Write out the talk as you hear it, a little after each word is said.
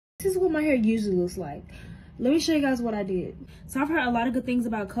This is what my hair usually looks like. Let me show you guys what I did. So I've heard a lot of good things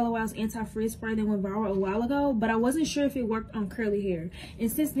about Color Wow's anti-frizz spray that went viral a while ago, but I wasn't sure if it worked on curly hair.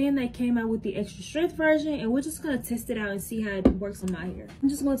 And since then, they came out with the extra strength version, and we're just gonna test it out and see how it works on my hair. I'm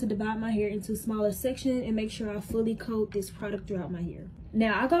just going to divide my hair into smaller sections and make sure I fully coat this product throughout my hair.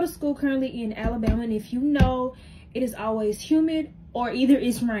 Now, I go to school currently in Alabama, and if you know, it is always humid or either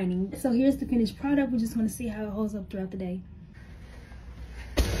it's raining. So here's the finished product. We're just gonna see how it holds up throughout the day.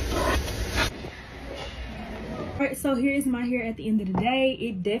 Alright, so here is my hair at the end of the day.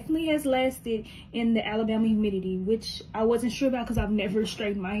 It definitely has lasted in the Alabama humidity, which I wasn't sure about because I've never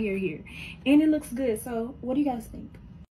straightened my hair here. And it looks good. So what do you guys think?